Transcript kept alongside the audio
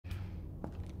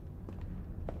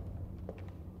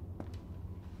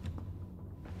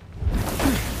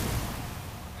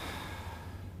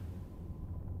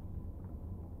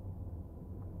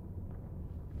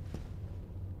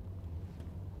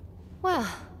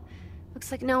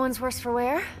Looks like no one's worse for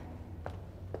wear.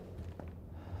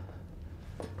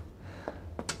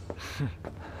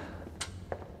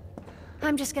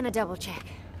 I'm just gonna double check.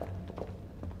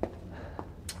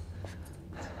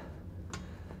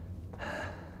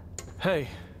 Hey,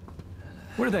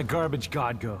 where did that garbage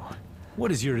god go?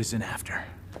 What is Urizen after?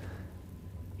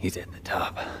 He's at the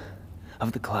top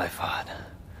of the Glyphod.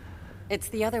 It's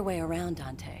the other way around,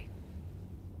 Dante.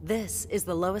 This is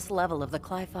the lowest level of the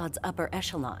Glyphod's upper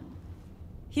echelon.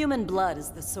 Human blood is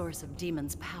the source of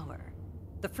demons' power.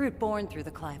 The fruit born through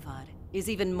the Glyphod is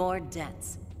even more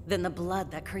dense than the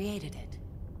blood that created it.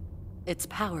 Its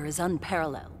power is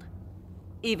unparalleled.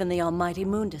 Even the almighty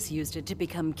Mundus used it to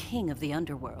become king of the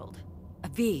underworld.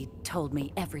 Avid told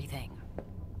me everything.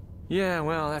 Yeah,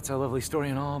 well, that's a lovely story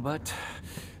and all, but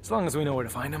as long as we know where to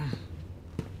find him.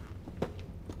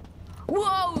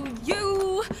 Whoa,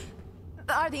 you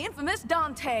are the infamous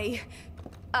Dante.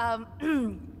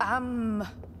 I'm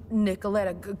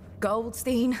Nicoletta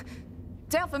Goldstein.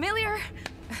 Sound familiar?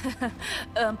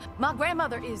 My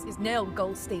grandmother is Nell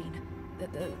Goldstein,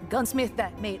 the gunsmith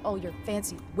that made all your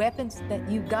fancy weapons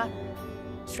that you got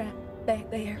strapped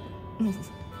back there.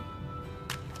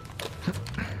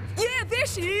 Yeah, there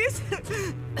she is!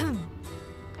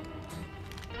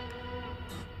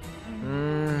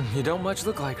 You don't much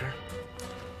look like her.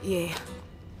 Yeah,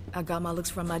 I got my looks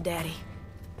from my daddy.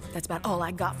 That's about all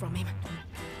I got from him.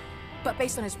 But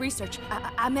based on his research,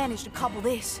 I managed to cobble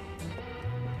this.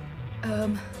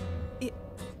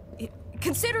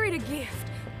 Consider it a gift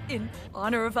in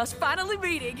honor of us finally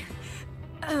meeting.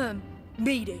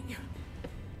 Meeting.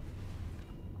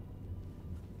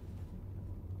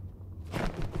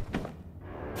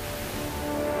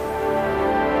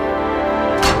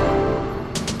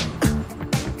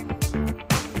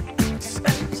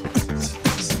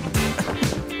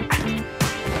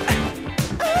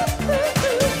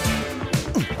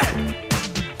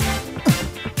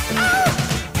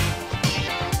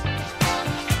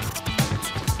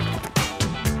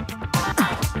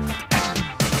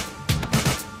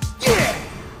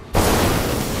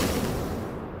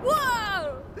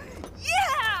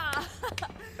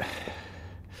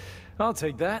 I'll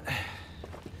take that.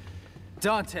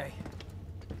 Dante,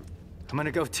 I'm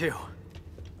gonna go too.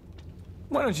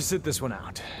 Why don't you sit this one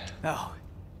out? Oh,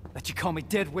 let you call me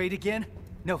dead weight again?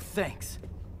 No thanks.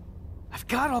 I've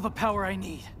got all the power I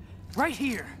need, right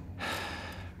here.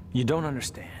 You don't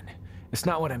understand. It's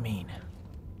not what I mean.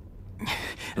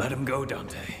 Let him go,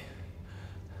 Dante.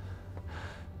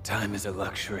 Time is a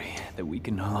luxury that we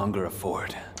can no longer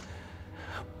afford.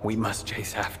 We must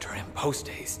chase after him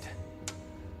post-haste.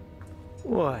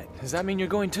 What? Does that mean you're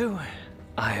going too?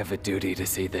 I have a duty to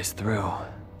see this through.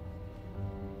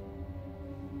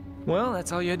 Well,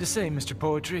 that's all you had to say, Mr.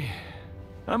 Poetry.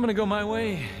 I'm gonna go my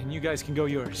way, and you guys can go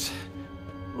yours.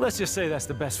 Let's just say that's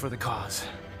the best for the cause.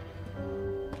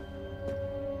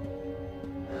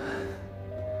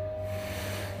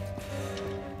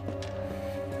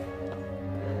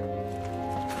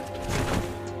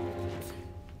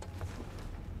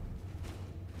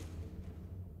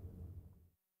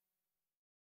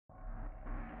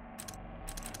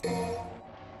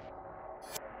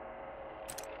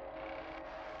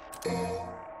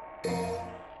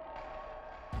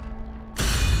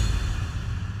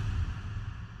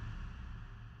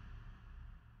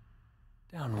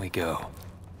 Down we go.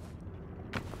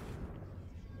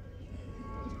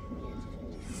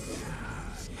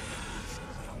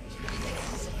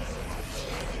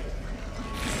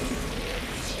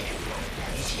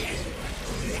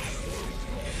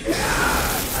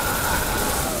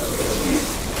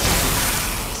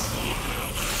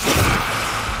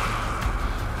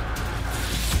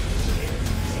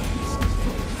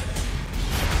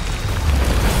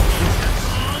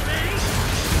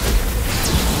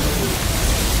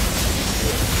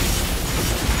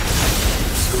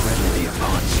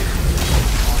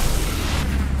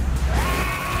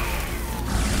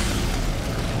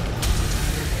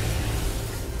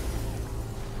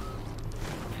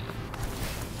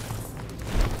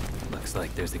 Looks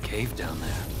like there's a cave down there.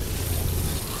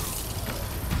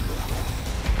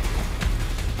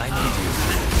 I need you.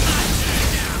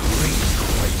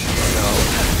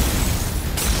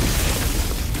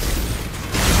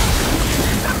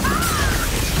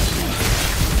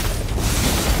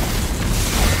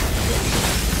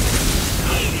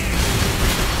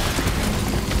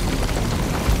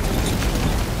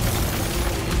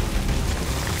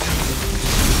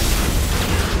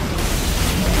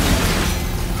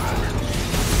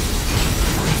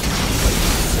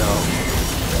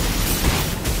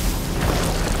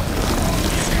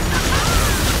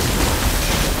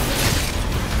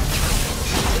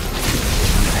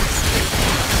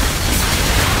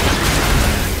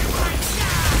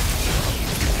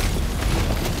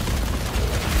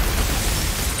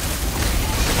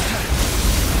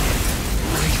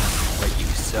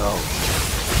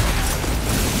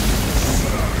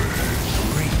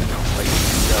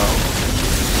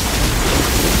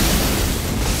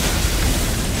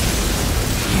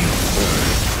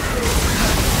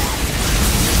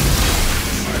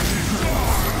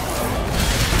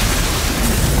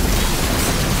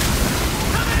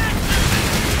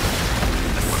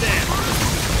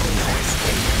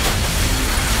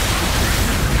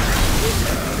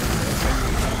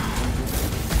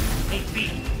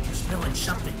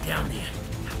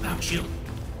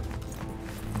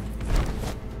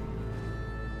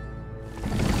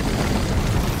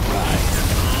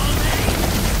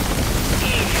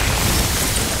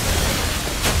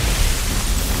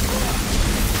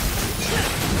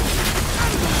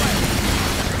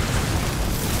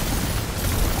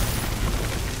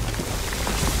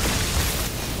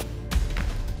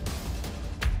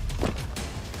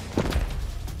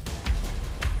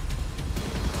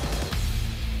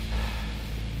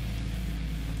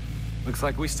 Looks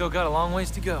like we still got a long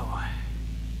ways to go.